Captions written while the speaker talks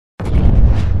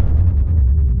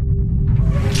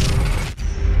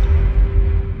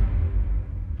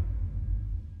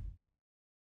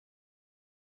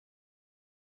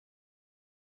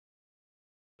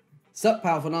Sup,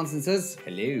 powerful nonsensers.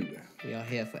 Hello. We are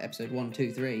here for episode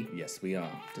 123. Yes, we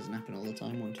are. Doesn't happen all the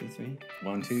time. 1, 2, 3.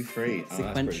 1, 2, 3. Oh,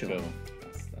 Sequential. that's pretty cool.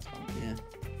 That's fun. Yeah,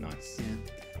 Nice.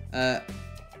 yeah.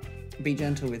 Be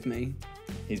gentle with me.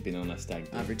 He's been on a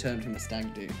stag do. I've returned from a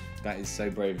stag do. That is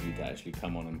so brave of you to actually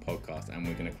come on and podcast, and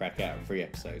we're going to crack out 3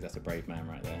 episodes. That's a brave man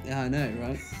right there. Yeah, I know,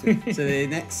 right? So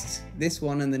this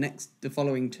one and the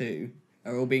following 2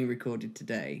 are all being recorded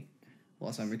today,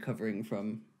 whilst I'm recovering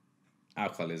from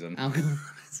Alcoholism.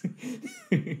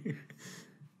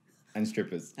 and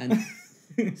strippers. And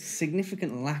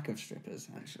significant lack of strippers,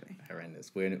 actually. Horrendous.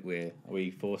 Are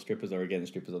we for strippers or against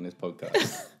strippers on this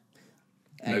podcast?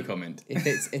 No comment.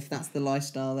 If that's the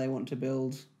lifestyle they want to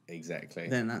build, exactly,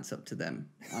 then that's up to them.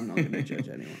 I'm not going to judge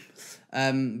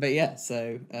anyone. But yeah,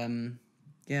 so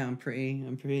yeah, I'm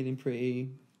feeling pretty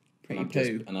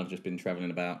poo. And I've just been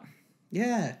travelling about.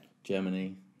 Yeah.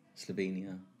 Germany,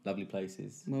 Slovenia, lovely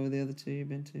places. Where were the other 2 you've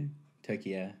been to?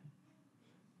 Turkey Air.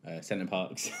 Centre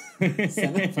Parks.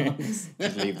 Centre Parks.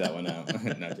 Just leave that one out.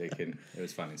 No, joking. It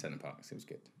was fun in Centre Parks. It was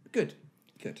good.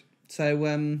 Good.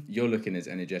 So you're looking as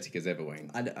energetic as ever,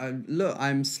 Wayne. Look,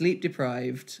 I'm sleep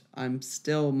deprived. I'm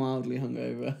still mildly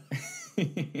hungover.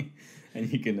 And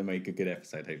you're gonna make a good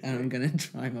episode, hopefully. And I'm gonna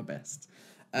try my best.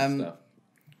 Stuff.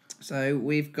 So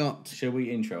we've got. Shall we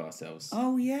intro ourselves?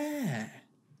 Oh yeah.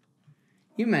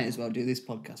 You may as well do this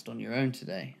podcast on your own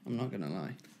today. I'm not gonna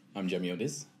lie. I'm Jamie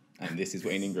Oddis, and this is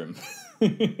Wayne Ingram.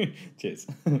 Cheers.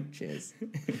 Cheers.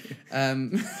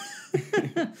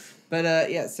 But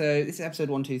yeah, so this is episode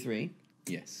 123.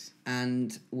 Yes.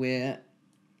 And we're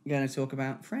going to talk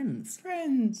about friends.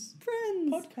 Friends.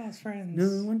 Podcast friends.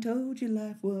 No one told you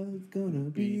life was gonna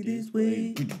be this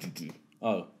way.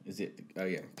 Oh, is it? Oh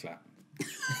yeah, clap.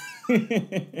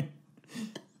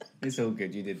 It's all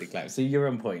good. You did the clap. See, you're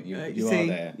on point. You see, are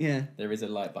there. Yeah. There is a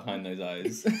light behind those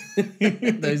eyes.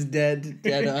 Those dead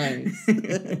eyes. You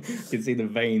can see the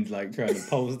veins like trying to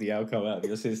pulse the alcohol out of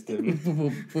your system.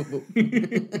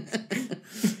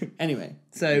 Anyway,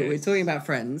 so Yes. we're talking about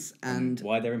friends and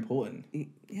why they're important.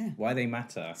 yeah. Why they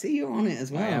matter. See, you're on it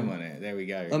as well. I am on it. There we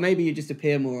go. Or maybe you just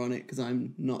appear more on it because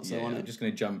I'm not so on I'm it. just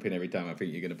going to jump in every time I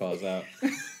think you're going to pass out.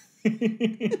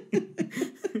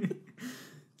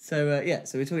 So yeah,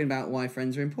 so we're talking about why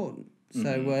friends are important.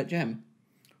 So Jem,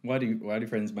 Why do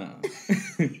friends matter?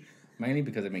 Mainly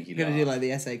because they make you you're laugh. gonna do like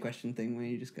the essay question thing where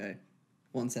you just go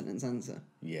 1 sentence answer.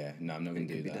 Yeah, no, I'm not going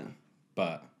to do could be that. done.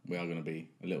 But we are going to be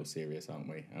a little serious, aren't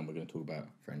we? And we're going to talk about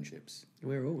friendships.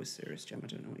 We're always serious, Jem. I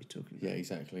don't know what you're talking about. Yeah,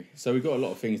 exactly. So we've got a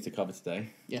lot of things to cover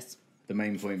today. Yes. The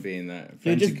main point being that You're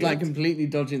friends are just good. like completely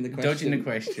dodging the question. Dodging the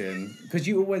question. Because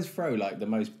you always throw like the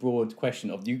most broad question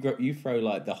of you throw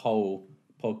like the whole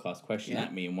podcast question Yeah.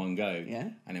 at me in one go. Yeah.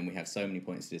 And then we have so many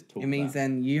points to just talk It means about.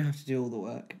 then you have to do all the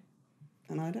work,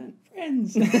 and I don't.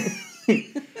 Friends.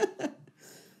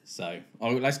 So,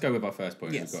 let's go with our first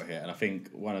point Yes. we've got here. And I think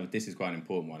this is quite an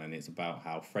important one, and it's about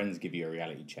how friends give you a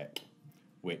reality check,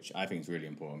 which I think is really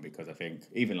important because I think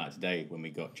even like today when we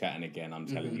got chatting again, I'm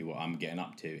telling you what I'm getting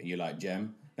up to, and you're like,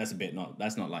 Jem, that's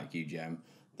not like you, Jem.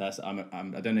 I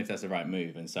don't know if that's the right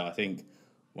move. And so I think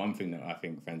one thing that I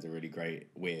think friends are really great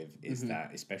with is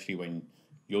that, especially when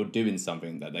you're doing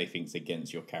something that they think's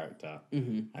against your character,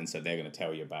 and so they're going to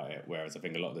tell you about it. Whereas I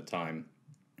think a lot of the time,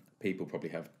 people probably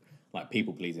have like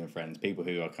people-pleasing friends, people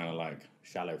who are kind of like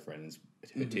shallow friends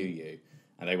to you,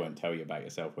 and they won't tell you about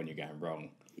yourself when you're going wrong.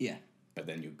 Yeah. But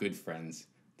then your good friends,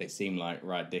 they seem like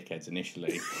right dickheads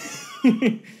initially,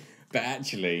 but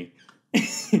actually,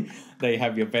 they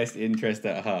have your best interest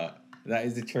at heart. That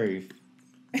is the truth.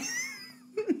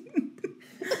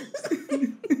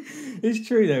 It's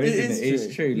true though, isn't it?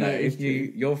 It's true. No, Like it's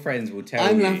if your friends will tell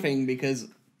I'm you. laughing because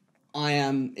I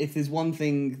am. If there's one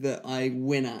thing that I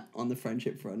win at on the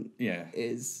friendship front, Yeah.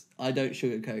 is I don't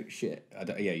sugarcoat shit.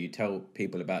 You tell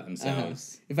people about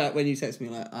themselves. In fact, when you text me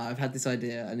like, I've had this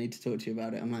idea, I need to talk to you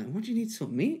about it. I'm like, what do you need to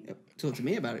talk to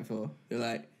me about it for? You're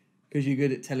like, because you're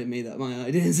good at telling me that my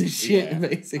ideas are shit,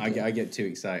 basically. I get too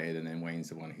excited, and then Wayne's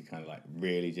the one who kind of like,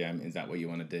 really, Jem, is that what you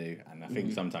want to do? And I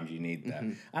think sometimes you need that.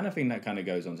 And I think that kind of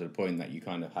goes on to the point that you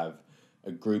kind of have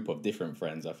a group of different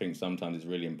friends. I think sometimes it's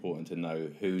really important to know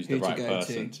who's the Who to right go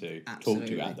person to talk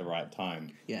Absolutely. to at the right time.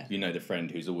 Yeah. You know the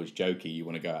friend who's always jokey, you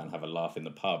want to go out and have a laugh in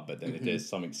the pub, but then if there's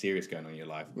something serious going on in your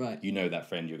life, Right. you know that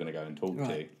friend you're going to go and talk to.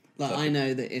 Right. Like, So I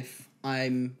know that if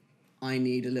I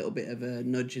need a little bit of a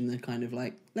nudge in the kind of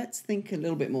like, let's think a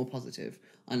little bit more positive,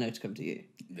 I know to come to you.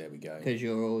 There we go. Because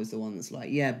you're always the one that's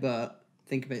like, yeah, but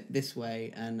think of it this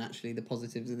way, and actually the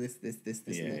positives are this, and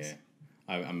this. Yeah.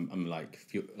 I'm like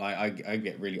I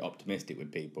get really optimistic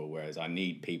with people, whereas I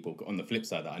need people on the flip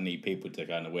side that I need people to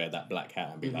kind of wear that black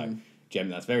hat and be like, Gem,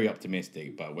 that's very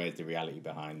optimistic, but where's the reality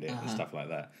behind it and stuff like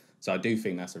that. So I do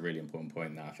think that's a really important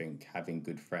point, that I think having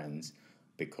good friends,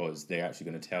 because they're actually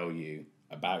going to tell you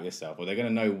about yourself, or they're going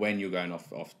to know when you're going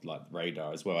off like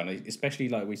radar as well. And especially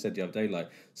like we said the other day, like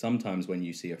sometimes when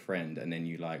you see a friend and then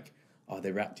you like, oh,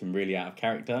 they're acting really out of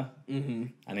character. Mm-hmm.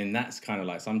 And then that's kind of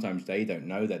like, sometimes they don't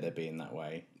know that they're being that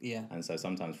way. Yeah. And so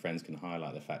sometimes friends can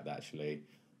highlight the fact that actually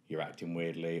you're acting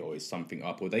weirdly, or is something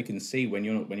up, or they can see when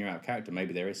you're out of character,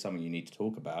 maybe there is something you need to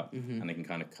talk about, and they can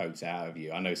kind of coax it out of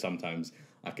you. I know sometimes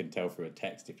I can tell through a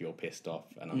text if you're pissed off,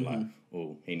 and I'm like,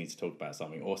 oh, he needs to talk about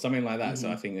something, or something like that. So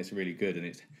I think it's really good, and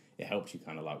it helps you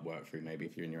kind of like work through, maybe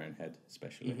if you're in your own head,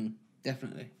 especially.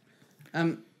 Definitely.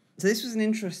 So this was an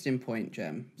interesting point,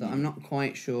 Jem, that I'm not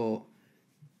quite sure.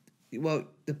 Well,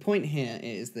 the point here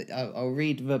is that I'll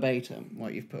read verbatim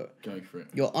what you've put. Go for it.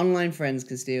 Your online friends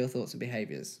can steal thoughts and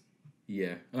behaviours.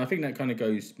 Yeah, and I think that kind of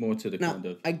goes more to the kind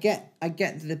of... I get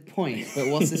the point, but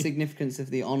what's the significance of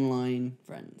the online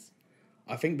friends?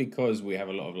 I think because we have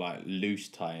a lot of like loose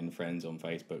tie-in friends on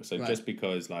Facebook, so just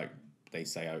because like they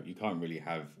say, oh, you can't really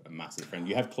have a massive friend,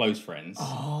 you have close friends.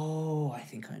 Oh, I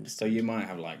think I understand. So you might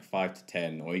have like 5 to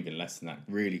 10, or even less than that,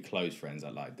 really close friends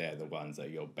that like they're the ones that are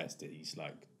your besties,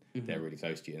 like they're really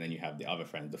close to you, and then you have the other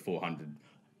friends, the 400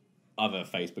 other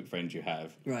Facebook friends you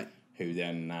have, right, who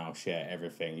then now share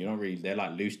everything. You're not really, they're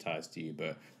like loose ties to you,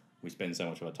 but we spend so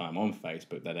much of our time on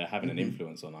Facebook that they're having an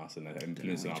influence on us, and they're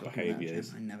influencing our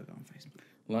behaviours. I never go on Facebook.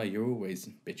 Like, you're always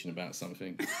bitching about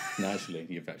something. No, actually,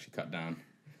 you've actually cut down.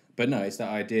 But no, it's that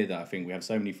idea that I think we have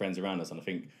so many friends around us, and I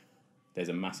think there's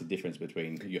a massive difference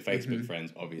between your Facebook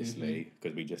friends, obviously,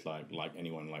 because we just like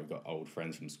anyone, like got old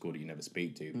friends from school that you never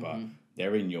speak to, but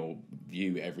they're in your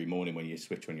view every morning when you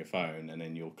switch on your phone, and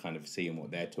then you're kind of seeing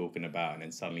what they're talking about, and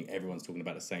then suddenly everyone's talking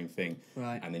about the same thing,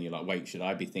 right? And then you're like, wait, should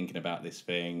I be thinking about this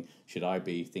thing? Should I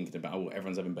be thinking about, oh,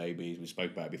 everyone's having babies, we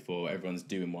spoke about it before, everyone's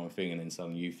doing one thing, and then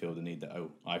suddenly you feel the need that,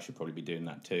 oh, I should probably be doing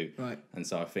that too, right? And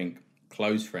so I think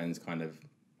close friends kind of,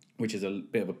 which is a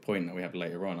bit of a point that we have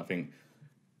later on, I think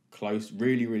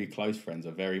really, really close friends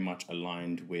are very much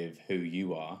aligned with who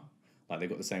you are. Like, they've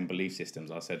got the same belief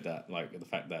systems. I said that, like, the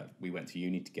fact that we went to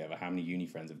uni together, how many uni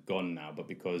friends have gone now? But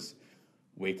because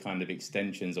we're kind of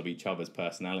extensions of each other's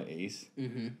personalities,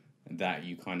 that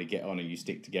you kind of get on and you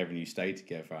stick together and you stay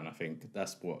together. And I think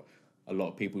that's what a lot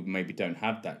of people maybe don't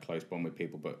have, that close bond with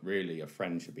people, but really a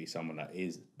friend should be someone that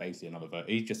is basically another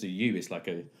he's just a you. It's like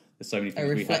there's so many things, a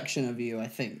reflection of you, I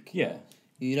think. Yeah.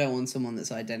 You don't want someone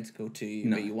that's identical to you,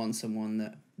 but you want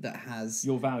someone that has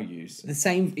your values. The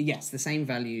same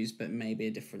values, but maybe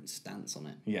a different stance on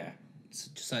it. Yeah.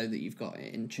 So that you've got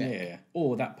it in check. Yeah.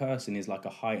 Or that person is like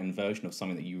a heightened version of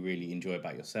something that you really enjoy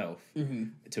about yourself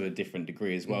to a different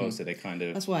degree as well. So they kind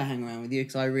of... That's why I hang around with you,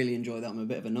 because I really enjoy that. I'm a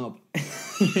bit of a knob.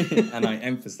 And I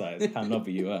emphasise how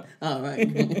knobby you are. Oh,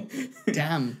 right.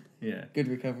 Damn. Yeah. Good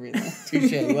recovery there.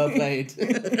 Touche. Well played.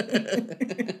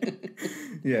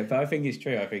 Yeah, but I think it's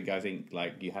true. I think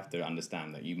like you have to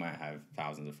understand that you might have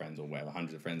thousands of friends or whatever,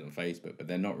 hundreds of friends on Facebook, but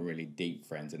they're not really deep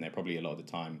friends, and they're probably a lot of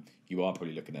the time you are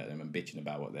probably looking at them and bitching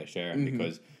about what they're sharing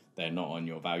because they're not on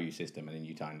your value system, and then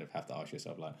you kind of have to ask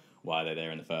yourself like, why are they there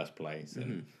in the first place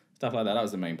and stuff like that. That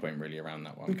was the main point really around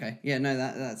that one. Okay, yeah, no,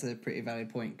 that's a pretty valid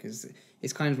point, because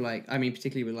it's kind of like, I mean,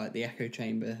 particularly with like the echo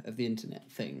chamber of the internet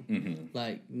thing,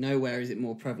 like nowhere is it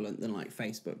more prevalent than like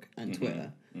Facebook and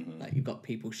Twitter. Like, you've got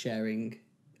people sharing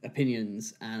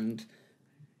opinions, and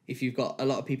if you've got a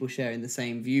lot of people sharing the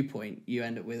same viewpoint, you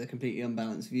end up with a completely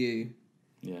unbalanced view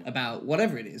about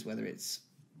whatever it is, whether it's,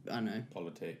 I don't know,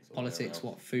 politics,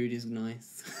 what food is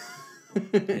nice,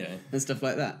 and stuff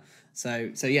like that. So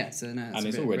no. And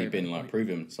it's already been like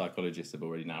proven. Psychologists have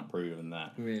already now proven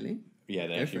that. Really? Yeah,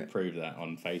 they actually proved that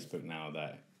on Facebook now,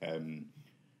 that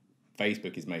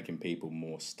Facebook is making people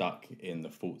more stuck in the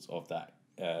thoughts of that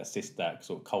that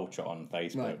sort of culture on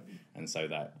Facebook, and so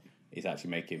that it's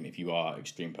actually making, if you are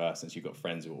extreme persons, you've got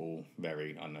friends who are all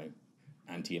very, I don't know,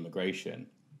 anti-immigration.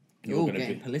 You're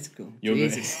getting political.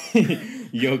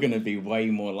 You're going to be way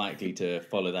more likely to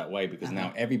follow that way, because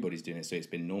now everybody's doing it, so it's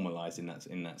been normalised in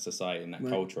that society, in that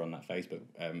culture, on that Facebook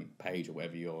page or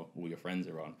whatever all your friends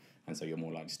are on, and so you're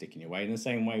more likely to stick in your way. In the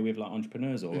same way with like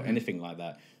entrepreneurs or anything like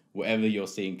that, whatever you're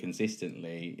seeing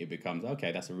consistently, it becomes,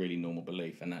 okay, that's a really normal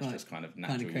belief, and that's just kind of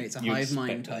natural. Kind of creates a hive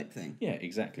mind type thing. Yeah,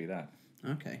 exactly that.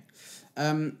 Okay.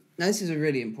 Now this is a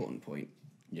really important point.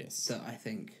 Yes. That I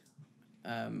think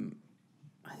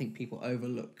people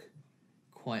overlook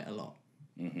quite a lot.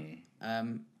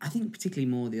 I think particularly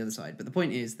more the other side, but the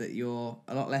point is that you're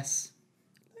a lot less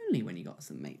lonely when you got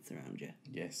some mates around you.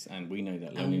 Yes, and we know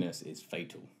that loneliness is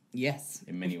fatal. Yes.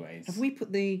 In many ways. Have we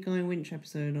put the Guy Winch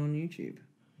episode on YouTube?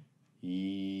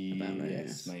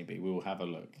 Yes, maybe. We'll have a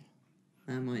look.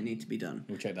 That might need to be done.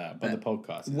 We'll check that out. But the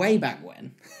podcast. Way back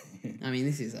when. I mean,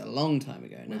 this is a long time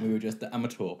ago now. When we were just the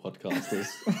amateur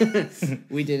podcasters.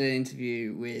 We did an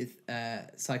interview with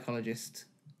psychologist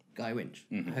Guy Winch.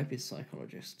 I hope he's a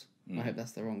psychologist. I hope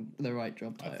that's the right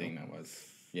job title. I think that was.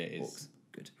 Yeah, it is.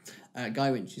 Good.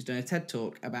 Guy Winch is doing a TED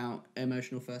talk about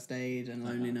emotional first aid and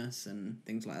loneliness and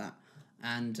things like that.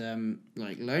 And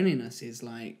like loneliness is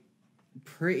like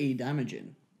pretty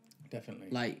damaging. Definitely.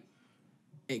 Like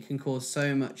it can cause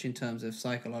so much in terms of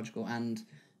psychological and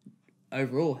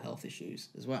overall health issues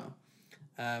as well.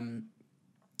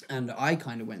 And I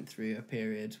kind of went through a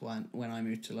period when I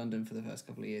moved to London for the first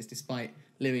couple of years, despite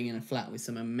living in a flat with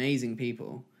some amazing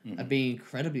people, of being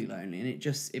incredibly lonely. And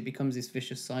it becomes this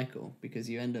vicious cycle because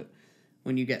you end up,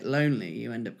 when you get lonely,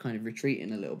 you end up kind of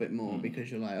retreating a little bit more because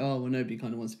you're like, oh, well, nobody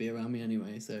kind of wants to be around me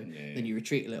anyway. So then you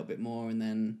retreat a little bit more and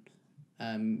then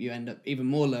you end up even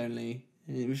more lonely,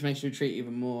 which makes you retreat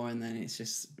even more. And then it's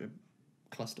just a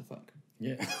clusterfuck.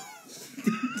 Yeah.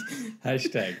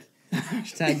 Hashtag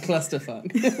clusterfuck.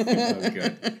 Oh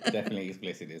god, definitely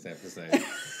explicit this episode.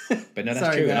 But no, that's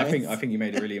Sorry, true. guys. And I think you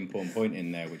made a really important point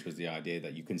in there, which was the idea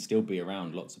that you can still be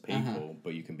around lots of people,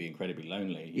 but you can be incredibly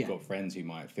lonely. You've got friends who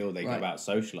might feel they go out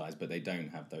socialise, but they don't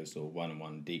have those sort of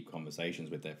one-on-one deep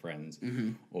conversations with their friends,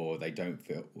 or they don't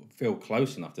feel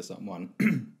close enough to someone.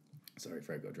 Sorry,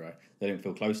 throat got dry. They don't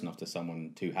feel close enough to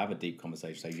someone to have a deep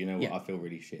conversation. Say, you know what, I feel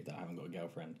really shit that I haven't got a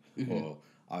girlfriend, or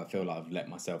I feel like I've let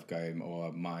myself go,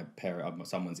 or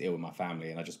someone's ill in my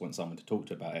family, and I just want someone to talk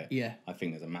to about it. Yeah, I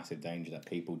think there's a massive danger that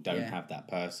people don't have that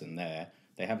person there.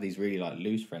 They have these really like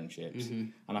loose friendships,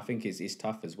 and I think it's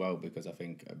tough as well because I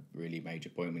think a really major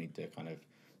point we need to kind of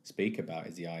speak about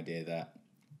is the idea that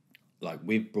like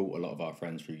we've brought a lot of our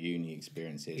friends through uni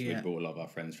experiences. We've brought a lot of our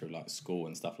friends through like school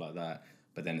and stuff like that.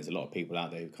 But then there's a lot of people out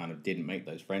there who kind of didn't make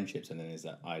those friendships, and then there's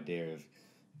that idea of,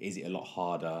 is it a lot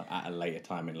harder at a later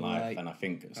time in life? Right. And I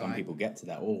think some people get to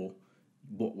that, or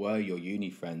what were your uni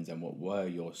friends and what were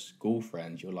your school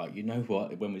friends? You're like, you know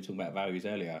what, when we were talking about values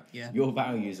earlier, your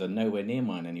values are nowhere near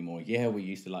mine anymore. Yeah, we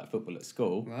used to like football at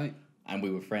school, right? And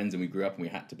we were friends and we grew up and we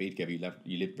had to be together.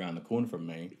 You lived around the corner from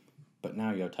me. But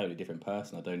now you're a totally different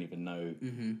person. I don't even know,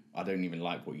 I don't even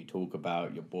like what you talk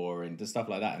about. You're boring, just stuff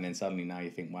like that. And then suddenly now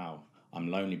you think, wow, I'm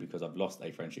lonely because I've lost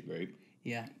a friendship group.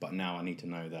 Yeah. But now I need to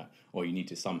know that, or you need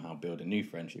to somehow build a new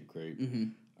friendship group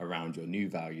around your new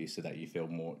values so that you feel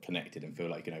more connected and feel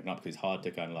like you can open up. Because it's hard to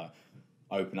kind of like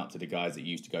open up to the guys that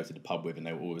you used to go to the pub with and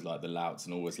they were always like the louts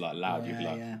and always like loud. You'd be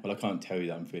like, well, I can't tell you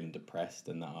that I'm feeling depressed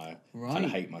and that I kind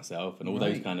of hate myself and all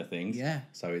those kind of things. Yeah.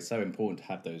 So it's so important to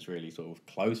have those really sort of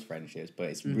close friendships, but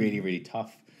it's really, really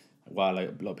tough while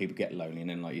a lot of people get lonely. And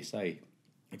then, like you say,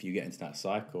 if you get into that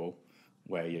cycle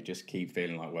where you just keep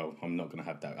feeling like, well, I'm not going to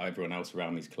have that. Everyone else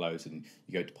around me is close, and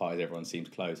you go to parties, everyone seems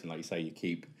close, and like you say, you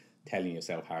keep telling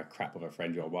yourself how crap of a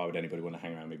friend you are. Why would anybody want to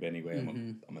hang around me anyway?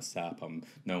 I'm a sap.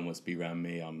 No one wants to be around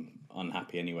me. I'm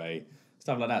unhappy anyway.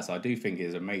 Stuff like that. So I do think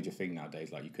it's a major thing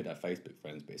nowadays. Like you could have Facebook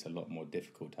friends, but it's a lot more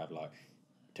difficult to have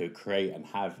to create and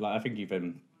have. Like I think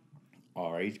even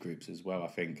our age groups as well. I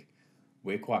think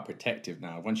we're quite protective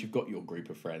now. Once you've got your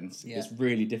group of friends, it's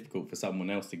really difficult for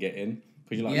someone else to get in.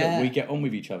 Because you're like, look, we get on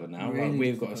with each other now. Really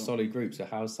we've got a solid group. So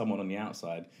how's someone on the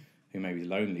outside who may be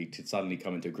lonely to suddenly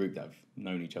come into a group that have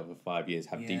known each other for 5 years,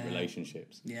 have deep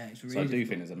relationships? Yeah, it's really So I do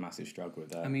think there's a massive struggle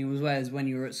with that. I mean, whereas when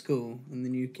you were at school and the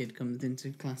new kid comes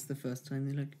into class the first time,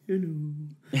 they're like, hello.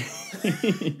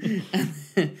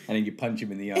 And then you punch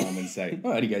him in the arm and say,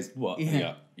 oh, and he goes, what?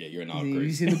 Yeah, you're in our group.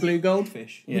 You see the blue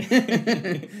goldfish? Yeah.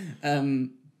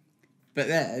 But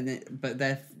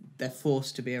they're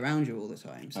forced to be around you all the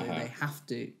time, so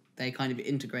they kind of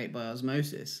integrate by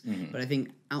osmosis. But I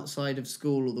think outside of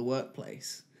school or the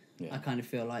workplace, I kind of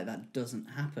feel like that doesn't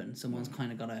happen. Someone's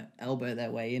kind of got to elbow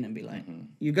their way in and be like,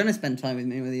 you're going to spend time with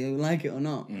me whether you like it or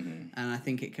not. And I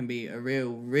think it can be a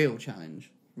real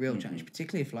challenge,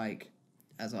 particularly if, like,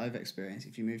 as I've experienced,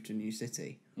 if you move to a new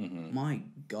city, my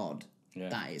God,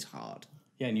 that is hard.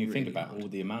 Yeah, and you really think about all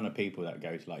the amount of people that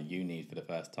go to like uni for the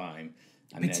first time.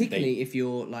 And particularly if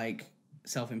you're like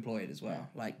self-employed as well,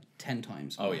 like 10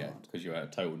 times more. Oh yeah, because you're a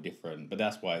total different. But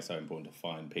that's why it's so important to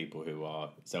find people who are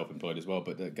self-employed as well.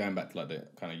 But going back to like the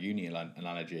kind of uni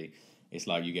analogy, it's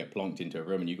like you get plonked into a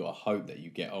room and you got to hope that you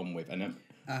get on with and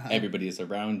everybody is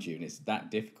around you, and it's that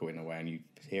difficult in a way. And you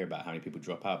hear about how many people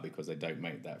drop out because they don't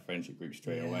make that friendship group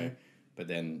straight away. But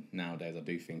then nowadays, I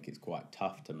do think it's quite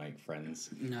tough to make friends,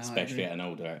 especially at an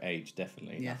older age.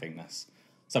 Definitely, I think that's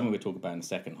something we'll talk about in the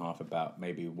second half about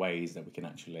maybe ways that we can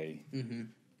actually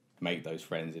make those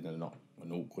friends in a not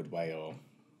an awkward way or.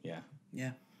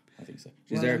 I think so.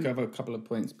 Is there a couple of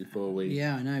points before we...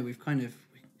 Yeah, I know.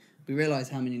 We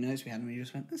realised how many notes we had and we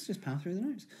just went, let's just power through the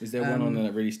notes. Is there one on there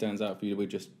that really stands out for you that we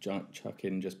just chuck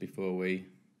in just before we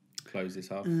close this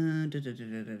half? I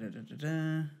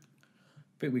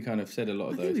think we kind of said a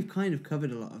lot of those. I think we've kind of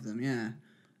covered a lot of them, yeah.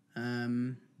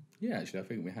 Yeah, actually, I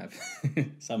think we have.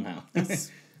 Somehow.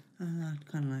 That's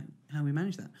kind of like how we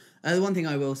manage that. The one thing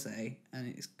I will say, and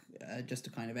it's just to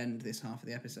kind of end this half of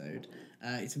the episode,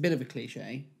 it's a bit of a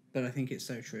cliche, but I think it's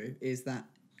so true, is that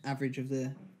average of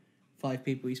the 5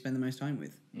 people you spend the most time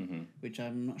with, which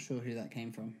I'm not sure who that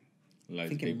came from.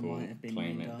 Loads of people might have been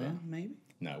claim Wayne it, Dyer, maybe?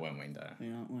 No, it won't Wayne Dyer.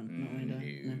 Not Wayne Dyer?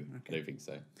 No? Okay. Don't think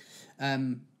so.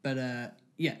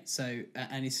 Yeah, so,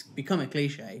 and it's become a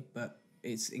cliche, but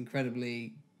it's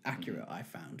incredibly accurate, I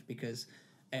found, because,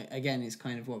 again, it's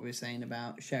kind of what we're saying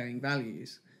about sharing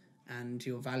values, and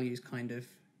your values kind of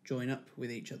join up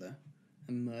with each other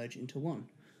and merge into one.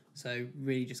 So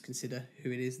really just consider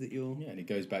who it is that you're... Yeah, and it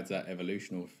goes back to that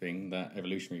evolutionary thing, that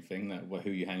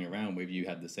who you hang around with, you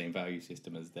had the same value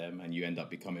system as them, and you end up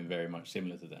becoming very much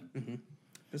similar to them. Mm-hmm.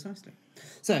 Precisely.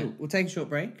 So, we'll take a short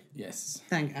break. Yes.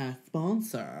 Thank our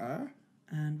sponsor,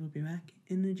 and we'll be back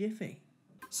in a jiffy.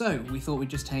 So, we thought we'd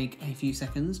just take a few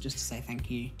seconds just to say thank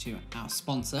you to our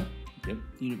sponsor,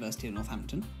 University of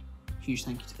Northampton. Huge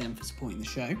thank you to them for supporting the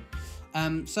show.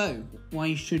 So,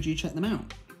 why should you check them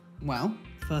out? Well,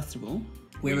 first of all,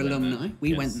 we're alumni.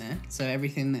 We went there, so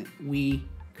everything that we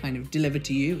kind of deliver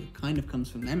to you kind of comes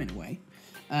from them in a way.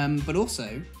 But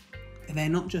also, they're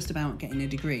not just about getting a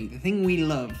degree. The thing we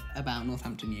love about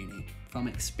Northampton Uni, from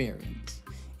experience,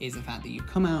 is the fact that you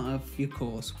come out of your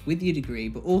course with your degree,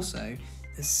 but also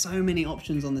there's so many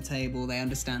options on the table. They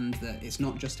understand that it's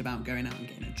not just about going out and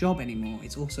getting a job anymore.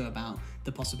 It's also about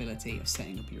the possibility of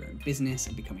setting up your own business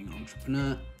and becoming an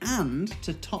entrepreneur. And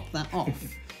to top that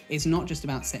off, it's not just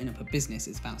about setting up a business,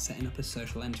 it's about setting up a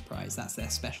social enterprise. That's their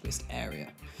specialist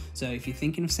area. So if you're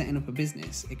thinking of setting up a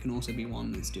business, it can also be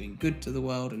one that's doing good to the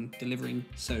world and delivering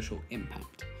social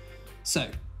impact. So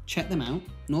check them out,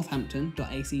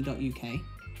 northampton.ac.uk,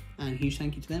 and huge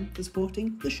thank you to them for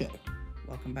supporting the show.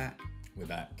 Welcome back. We're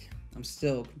back. I'm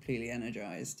still completely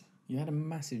energised. You had a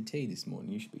massive tea this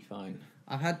morning. You should be fine.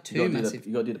 I've had two massive...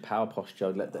 You got to do the power posture.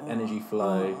 Let the energy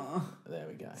flow. There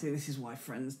we go. See, this is why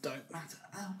friends don't matter.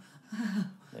 Ow.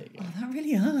 There you go. Oh, that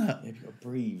really hurt. Yeah, you've got to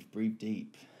breathe. Breathe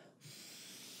deep.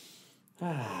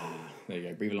 There you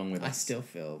go. Breathe along with us. I still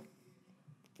feel...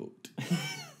 fucked.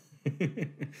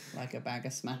 like a bag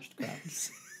of smashed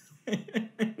crabs.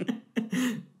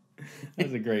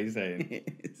 That's a great saying. It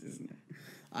is, isn't it?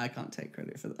 I can't take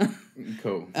credit for that.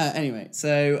 Cool. Anyway,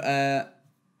 so...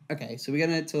 okay, so we're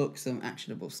going to talk some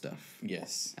actionable stuff.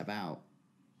 Yes. About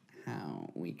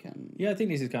how we can... Yeah, I think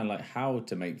this is kind of like how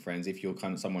to make friends if you're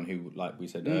kind of someone who, like we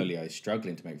said earlier, is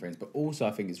struggling to make friends. But also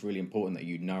I think it's really important that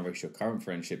you nourish your current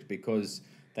friendships, because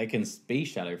they can be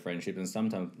shallow friendships. And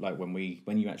sometimes, like when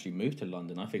you actually moved to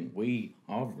London, I think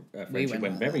our friendship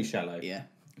went very shallow. Yeah.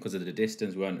 Because of the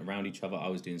distance, we weren't around each other. I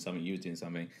was doing something, you was doing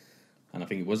something. And I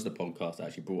think it was the podcast that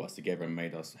actually brought us together and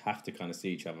made us have to kind of see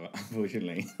each other,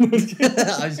 unfortunately. I was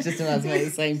just about to make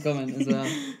the same comment as well.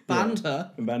 Banter.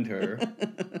 Yeah. Banter.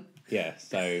 Yeah,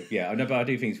 so, yeah, but I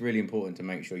do think it's really important to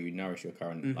make sure you nourish your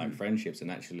current like friendships. And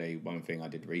actually, one thing I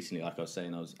did recently, like I was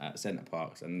saying, I was at Centre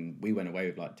Parks and we went away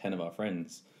with like 10 of our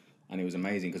friends. And it was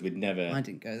amazing because we'd never... I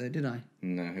didn't go there, did I?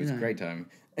 No, it was a great time.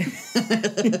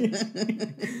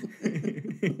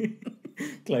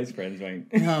 Close friends, mate.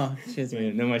 Oh, cheers,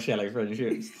 mate. No more shallow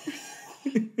friendships.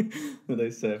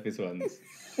 Those surface ones.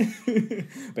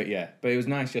 But it was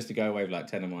nice just to go away with like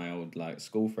 10 of my old like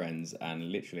school friends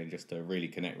and literally just to really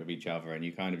connect with each other. And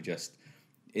you kind of just,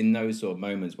 in those sort of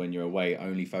moments when you're away,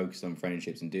 only focus on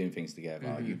friendships and doing things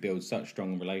together, you build such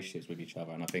strong relationships with each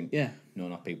other. And I think not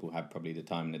enough people have probably the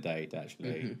time in the day to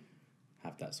actually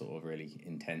have that sort of really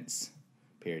intense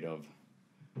period of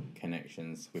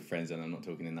connections with friends. And I'm not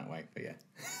talking in that way, but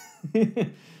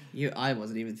yeah. I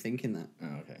wasn't even thinking that.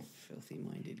 Oh, okay.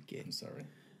 Filthy-minded git. I'm sorry.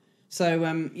 So,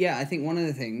 I think one of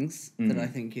the things that I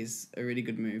think is a really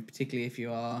good move, particularly if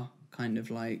you are kind of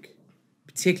like...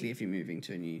 particularly if you're moving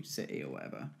to a new city or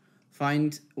whatever,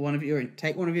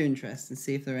 take one of your interests and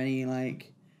see if there are any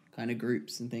like kind of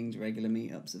groups and things, regular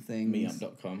meetups of things.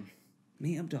 Meetup.com.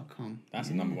 Meetup.com. That's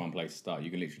the number one place to start.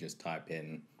 You can literally just type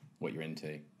in what you're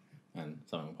into and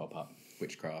something will pop up.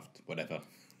 Witchcraft, whatever.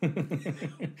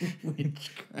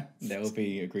 Witchcraft. There will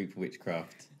be a group for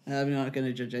witchcraft. I'm not going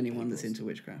to judge anyone that's into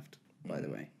witchcraft, by the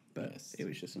way, but it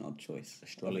was just an odd choice.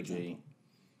 Astrology.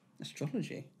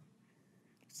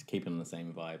 Just keeping on the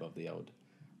same vibe of the old...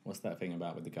 What's that thing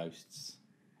about with the ghosts?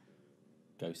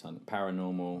 Ghost hunt.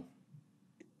 Paranormal.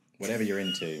 whatever you're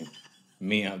into,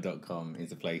 meetup.com is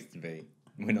the place to be.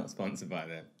 We're not sponsored by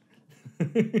them.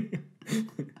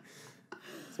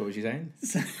 So what was you saying?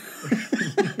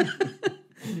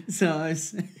 So I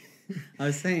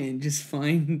was saying, just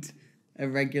find a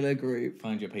regular group.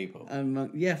 Find your people.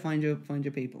 Find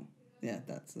your people. Yeah,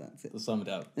 that's it. To sum it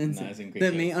up.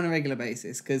 That meet on a regular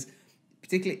basis, because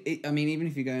particularly, I mean, even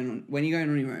if you're when you're going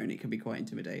on your own, it can be quite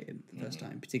intimidating the first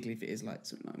time, particularly if it is like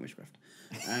something like witchcraft.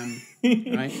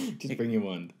 Right? Just bring your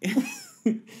wand.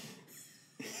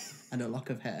 And a lock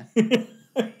of hair.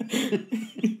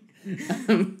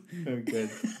 Oh, good.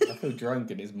 I feel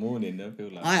drunk and it's morning. I feel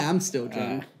like I am still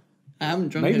drunk. I haven't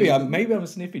drunk. Maybe I'm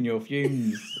sniffing your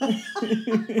fumes.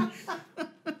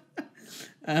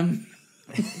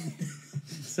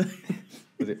 So,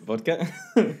 was it vodka?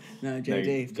 No,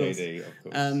 JD, of course. JD, of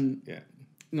course. Yeah.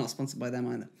 Not sponsored by them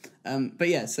either. But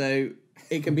yeah, so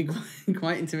it can be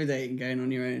quite intimidating going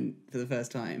on your own for the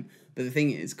first time. But the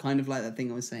thing is, kind of like that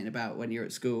thing I was saying about when you're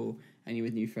at school and you're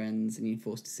with new friends and you're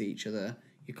forced to see each other,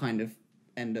 you kind of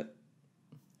end up,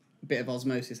 a bit of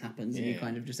osmosis happens, and you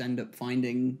kind of just end up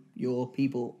finding your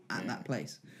people at that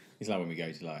place. It's like when we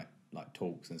go to like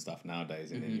talks and stuff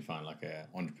nowadays, and then you find like a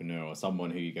entrepreneur or someone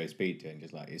who you go speak to, and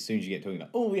just like as soon as you get talking,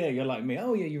 like, oh yeah, you're like me,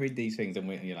 oh yeah, you read these things, and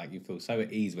you're like, you feel so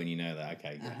at ease when you know that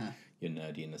you're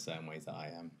nerdy in the same ways that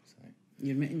I am. So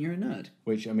you're admitting you're a nerd.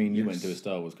 Which, I mean, you went to a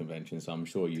Star Wars convention, so I'm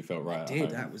sure you felt right. I did.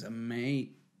 That was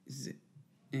amazing.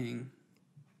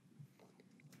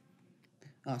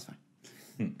 Oh, it's fine.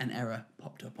 An error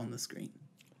popped up on the screen.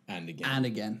 And again. And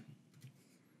again.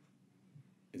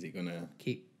 Is it gonna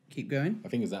keep going? I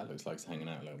think that looks like it's hanging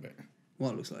out a little bit.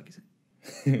 What it looks like, is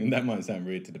it? That might sound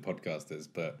rude to the podcasters,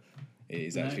 but it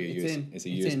is actually it's a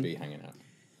USB hanging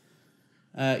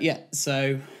out. Yeah,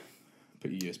 so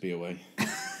put your USB away.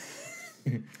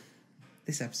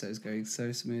 This episode's going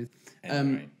so smooth.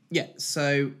 Anyway. Yeah,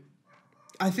 so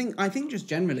I think just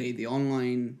generally the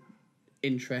online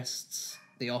interests,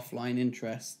 the offline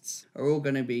interests are all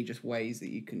going to be just ways that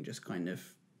you can just kind of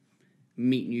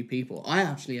meet new people. I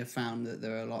actually have found that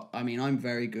there are a lot. I mean, I'm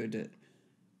very good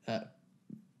at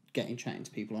chatting to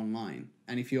people online,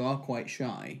 and if you are quite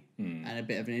shy and a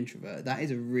bit of an introvert, that is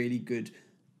a really good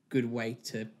way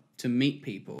to meet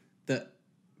people that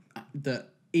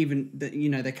even that, you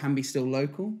know, they can be still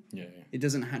local. Yeah. It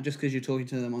doesn't just because you're talking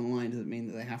to them online doesn't mean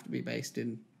that they have to be based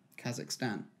in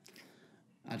Kazakhstan.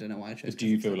 I don't know why I chose. But do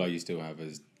you feel like you still have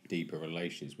as deeper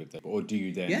relations with them, or do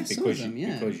you then because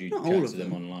you chat to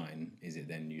them online? Is it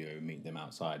then you meet them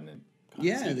outside and then?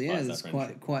 There's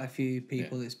quite a few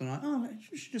people that's been like, oh,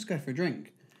 we should just go for a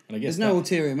drink. And I guess there's no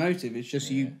ulterior motive. It's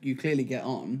just you clearly get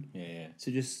on. Yeah. So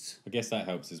just... I guess that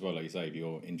helps as well. Like you say, if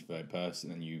you're an introverted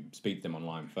person and you speak to them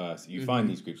online first, you find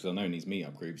these groups. Because I know in these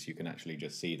meetup groups, you can actually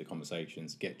just see the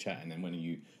conversations, get chatting. And then when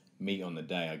you meet on the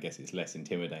day, I guess it's less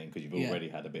intimidating because you've already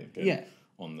had a bit of go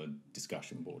on the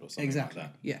discussion board or something like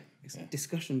that. Yeah, it's a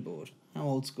discussion board. How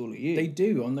old school are you? They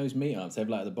do on those meetups. They have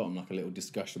like at the bottom like a little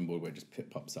discussion board where it just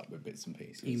pops up with bits and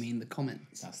pieces. You mean the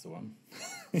comments? That's the one.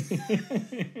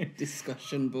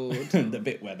 Discussion board. The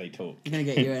bit where they talk. You're gonna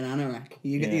get you an anorak.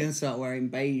 You're gonna start wearing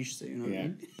beige soon, aren't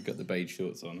you? I've got the beige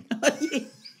shorts on.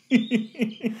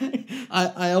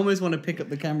 I almost want to pick up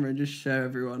the camera and just show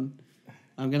everyone.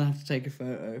 I'm going to have to take a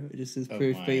photo just as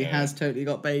proof, but he has totally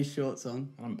got beige shorts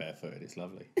on. I'm barefooted, it's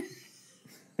lovely.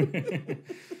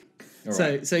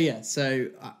 So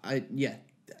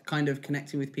kind of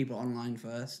connecting with people online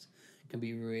first can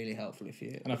be really helpful if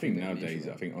you... And I think nowadays,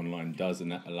 online does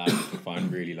allow you to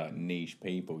find really like niche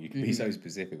people. You can be so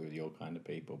specific with your kind of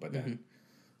people, but then...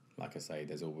 Like I say,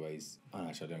 there's always...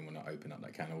 Actually, I don't want to open up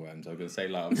that can of worms. I was going to say,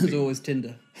 like... There's always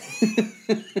Tinder.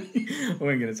 I wasn't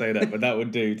going to say that, but that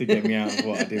would do to get me out of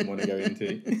what I didn't want to go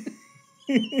into.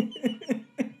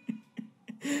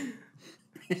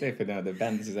 Flipping now, the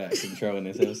bands is out of control in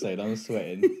this episode. I'm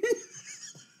sweating.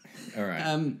 All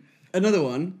right. Another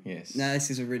one. Yes. Now, this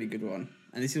is a really good one.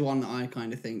 And this is one that I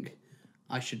kind of think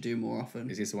I should do more often.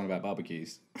 Is this the one about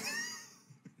barbecues?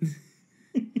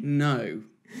 No.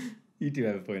 You do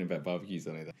have a point about barbecues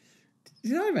on it, though.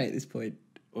 Did I make this point?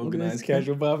 Organised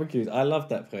casual barbecues. I love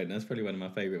that point. That's probably one of my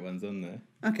favourite ones on there.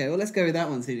 Okay, well, let's go with that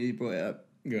one since you brought it up.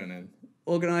 Go on then.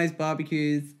 Organised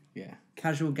barbecues. Yeah.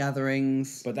 Casual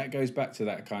gatherings. But that goes back to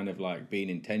that kind of like being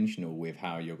intentional with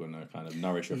how you're going to kind of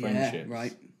nourish your friendships.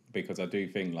 Right. Because I do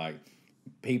think like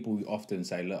people often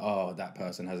say, look, oh, that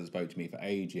person hasn't spoke to me for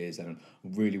ages and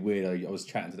really weird. I was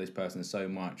chatting to this person so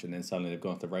much and then suddenly they've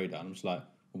gone off the radar. And I'm just like,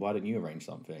 well, why didn't you arrange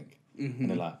something? And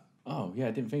they're like, oh, yeah,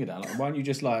 I didn't think of that. Like, why don't you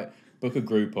just like book a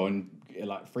group on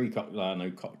like free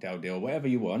cocktail deal, whatever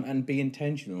you want, and be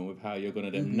intentional with how you're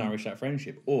going to nourish that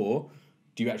friendship. Or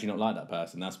do you actually not like that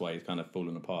person? That's why it's kind of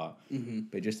fallen apart. Mm-hmm.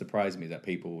 But it just surprised me that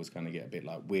people always kind of get a bit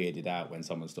like weirded out when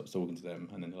someone stops talking to them,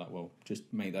 and then they're like, well, just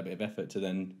make that bit of effort to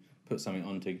then put something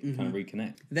on to kind of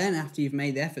reconnect. Then after you've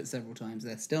made the effort several times,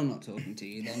 they're still not talking to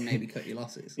you, then maybe cut your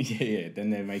losses. Yeah. Then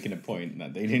they're making a point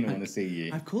that they didn't want to see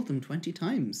you. I've called them 20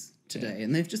 times today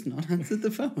and they've just not answered the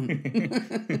phone.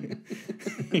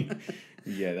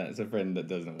 Yeah, that's a friend that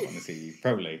doesn't want to see you.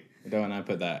 Probably. I don't want to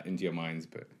put that into your minds,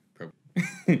 but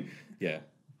probably. Yeah.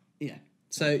 Yeah.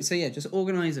 So yeah, just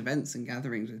organise events and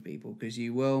gatherings with people, because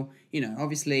you will,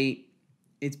 obviously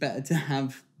it's better to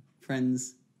have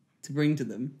friends to bring to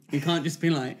them. You can't just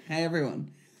be like, hey everyone,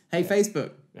 hey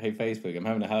Facebook. Hey Facebook, I'm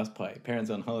having a house party.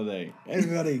 Parents on holiday.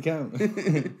 Everybody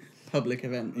come. Public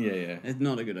event. Yeah. It's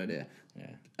not a good idea.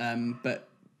 Yeah. But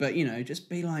just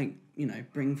be like,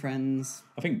 bring friends.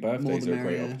 I think birthdays are a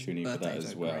great merrier. opportunity for that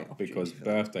as well, because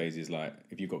birthdays is like,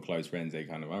 if you've got close friends, they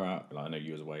kind of, all right, like, I know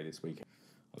you was away this weekend.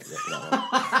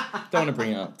 Don't want to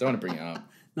bring it up.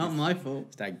 Not my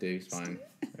fault. Stag do, it's fine.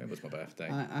 It was my birthday.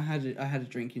 I had a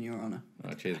drink in your honour.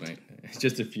 Oh, cheers, mate. It's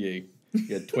just a few.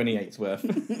 You had 28's worth.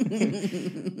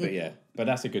 But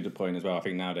that's a good point as well. I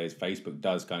think nowadays Facebook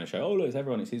does kind of show, oh, look, it's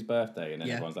everyone, it's his birthday. And then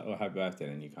everyone's like, oh, happy birthday.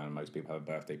 And then most people have a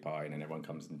birthday party, and then everyone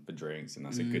comes in for drinks. And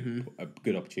that's a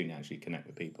good opportunity to actually connect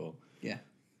with people. Yeah.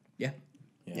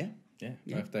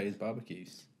 Birthdays,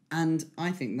 barbecues. And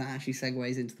I think that actually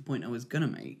segues into the point I was going to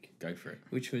make. Go for it.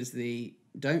 Which was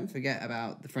don't forget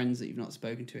about the friends that you've not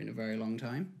spoken to in a very long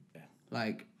time. Yeah.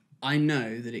 Like, I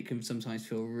know that it can sometimes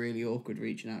feel really awkward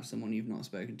reaching out to someone you've not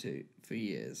spoken to for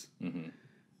years.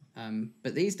 Mm-hmm.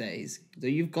 But these days,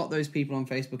 you've got those people on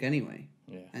Facebook anyway.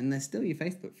 Yeah. And they're still your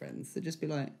Facebook friends. So just be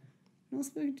like, I've not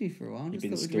spoken to you for a while. You've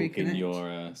been stalking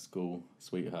your school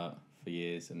sweetheart for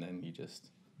years, and then you just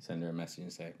send her a message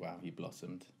and say, wow, you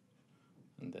blossomed.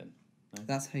 And then... No?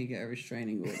 That's how you get a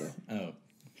restraining order. Oh.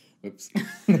 Whoops.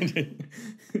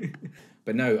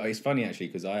 But no, it's funny actually,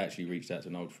 because I actually reached out to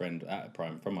an old friend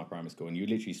from my primary school, and you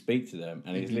literally speak to them,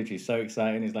 and it's literally so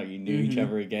exciting. It's like you knew each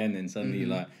other again, and suddenly you're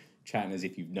like chatting as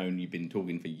if you've been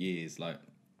talking for years. Like,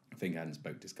 I think I hadn't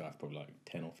spoke to this guy for probably like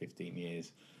 10 or 15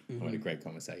 years. I had a great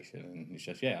conversation, and it's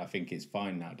just, I think it's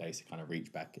fine nowadays to kind of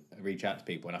reach out to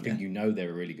people, and I think they're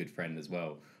a really good friend as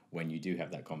well when you do have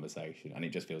that conversation, and it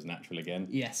just feels natural again.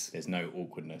 Yes. There's no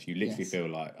awkwardness. You literally feel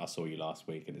like, I saw you last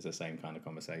week, and it's the same kind of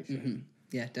conversation.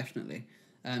 Yeah, definitely.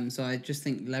 So I just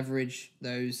think leverage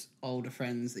those older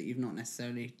friends that you've not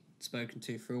necessarily spoken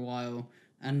to for a while,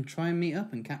 and try and meet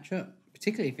up and catch up,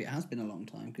 particularly if it has been a long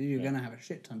time, because you're going to have a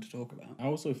shit ton to talk about. I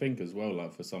also think as well,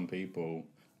 like for some people,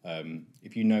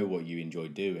 if you know what you enjoy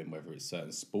doing, whether it's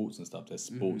certain sports and stuff, there's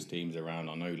sports teams around.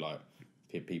 I know like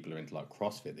people are into like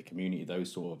CrossFit, the community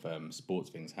those sort of sports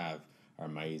things are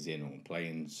amazing, or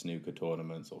playing snooker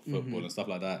tournaments or football and stuff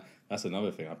like that. That's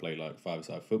another thing. I play like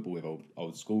five-a-side football with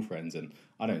old school friends, and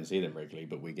I don't see them regularly,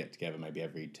 but we get together maybe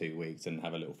every 2 weeks and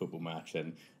have a little football match.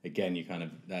 And again,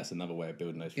 that's another way of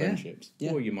building those friendships.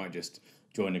 Or you might just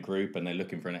join a group and they're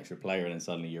looking for an extra player, and then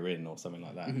suddenly you're in, or something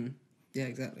like that. Yeah,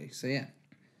 exactly. So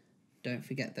don't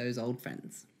forget those old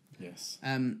friends. Yes.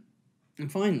 And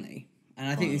finally, and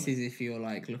I think this is if you're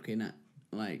like looking at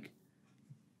like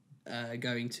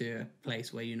going to a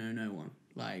place where you know no one,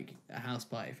 like a house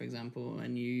party, for example,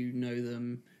 and you know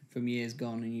them from years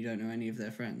gone and you don't know any of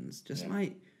their friends.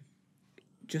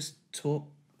 Just talk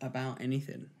about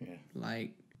anything. Yeah.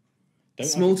 Like,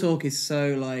 small talk is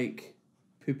so like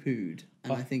poo-pooed,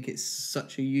 and I think it's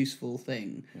such a useful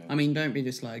thing. Yeah. I mean, don't be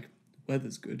just like,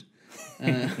 weather's good.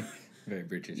 Very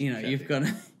British. You've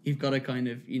got to kind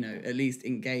of, at least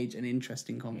engage an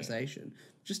interesting conversation.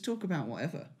 Just talk about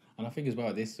whatever. And I think as well,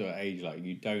 at this sort of age, like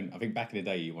I think back in the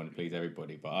day you want to please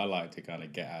everybody, but I like to kind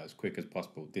of get out as quick as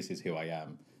possible. This is who I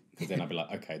am. Because then I'd be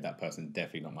like, okay, that person's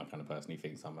definitely not my kind of person. He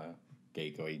thinks I'm a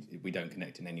geek, or we don't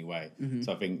connect in any way.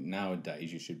 So I think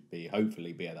nowadays you should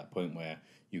hopefully be at that point where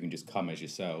you can just come as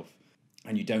yourself,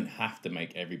 and you don't have to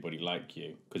make everybody like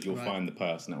you, because you'll find the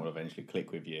person that will eventually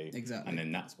click with you. Exactly. And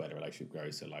then that's where the relationship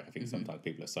grows. So like, I think sometimes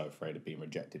people are so afraid of being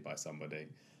rejected by somebody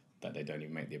that they don't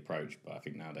even make the approach. But I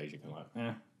think nowadays you can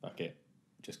like, fuck it,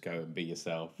 just go and be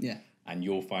yourself. Yeah. And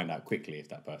you'll find out quickly if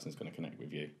that person's going to connect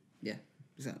with you. Yeah,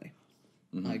 exactly.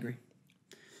 I agree.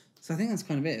 So I think that's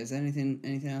kind of it. Is there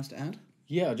anything else to add?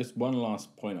 Yeah, just one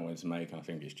last point I wanted to make, and I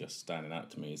think it's just standing out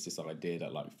to me, is this idea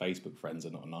that like Facebook friends are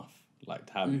not enough. Like,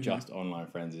 to have just online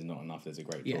friends is not enough. There's a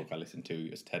great talk I listened to,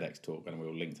 it's TEDx talk, and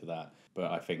we'll link to that. But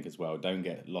I think as well, don't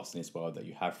get lost in this world that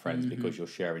you have friends because you're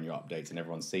sharing your updates and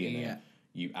everyone's seeing it.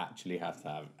 You actually have to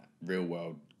have real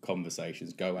world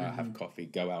conversations. Go out, have coffee,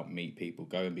 go out, meet people,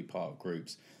 go and be part of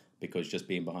groups. because just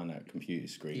being behind that computer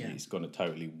screen, it's going to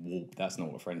totally warp. That's not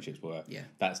what friendships were. Yeah.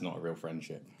 That's not a real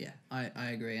friendship. Yeah, I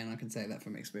agree, and I can say that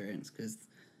from experience,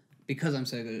 because I'm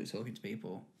so good at talking to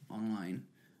people online.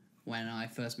 When I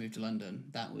first moved to London,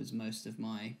 that was most of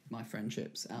my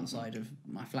friendships outside of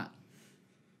my flat.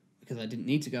 Because I didn't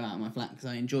need to go out of my flat because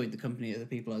I enjoyed the company of the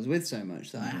people I was with so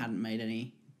much that I hadn't made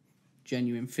any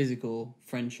genuine physical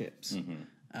friendships.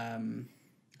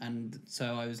 And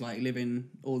so I was like living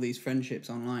all these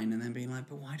friendships online and then being like,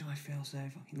 but why do I feel so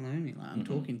fucking lonely? Like I'm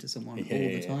talking to someone all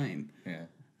the time. Yeah.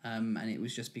 And it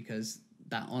was just because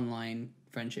that online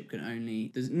friendship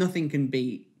there's nothing can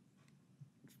beat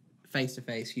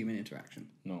face-to-face human interaction.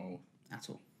 Not all. At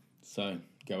all. So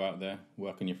go out there,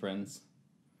 work on your friends,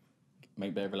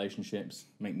 make better relationships,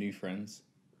 make new friends,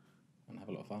 and have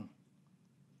a lot of fun.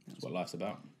 That's what life's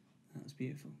about. That was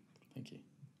beautiful. Thank you.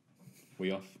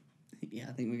 We off? Yeah,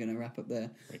 I think we're going to wrap up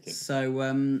there. Wicked.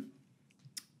 So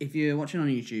if you're watching on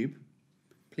YouTube,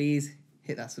 please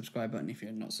hit that subscribe button if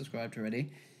you're not subscribed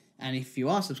already. And if you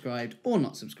are subscribed or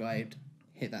not subscribed,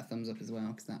 hit that thumbs up as well,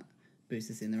 because that boosts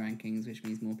us in the rankings, which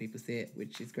means more people see it,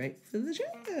 which is great for the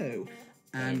show.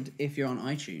 And if you're on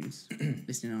iTunes,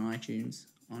 listening on iTunes,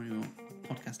 on your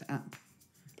podcast app,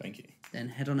 thank you. Then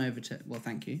head on over to,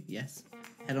 thank you, yes.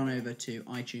 Head on over to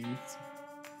iTunes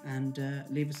and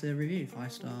leave us a review.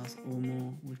 5 stars or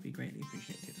more would be greatly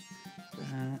appreciated.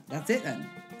 That's it then.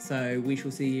 So we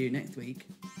shall see you next week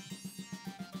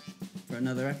for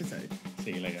another episode.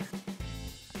 See you later.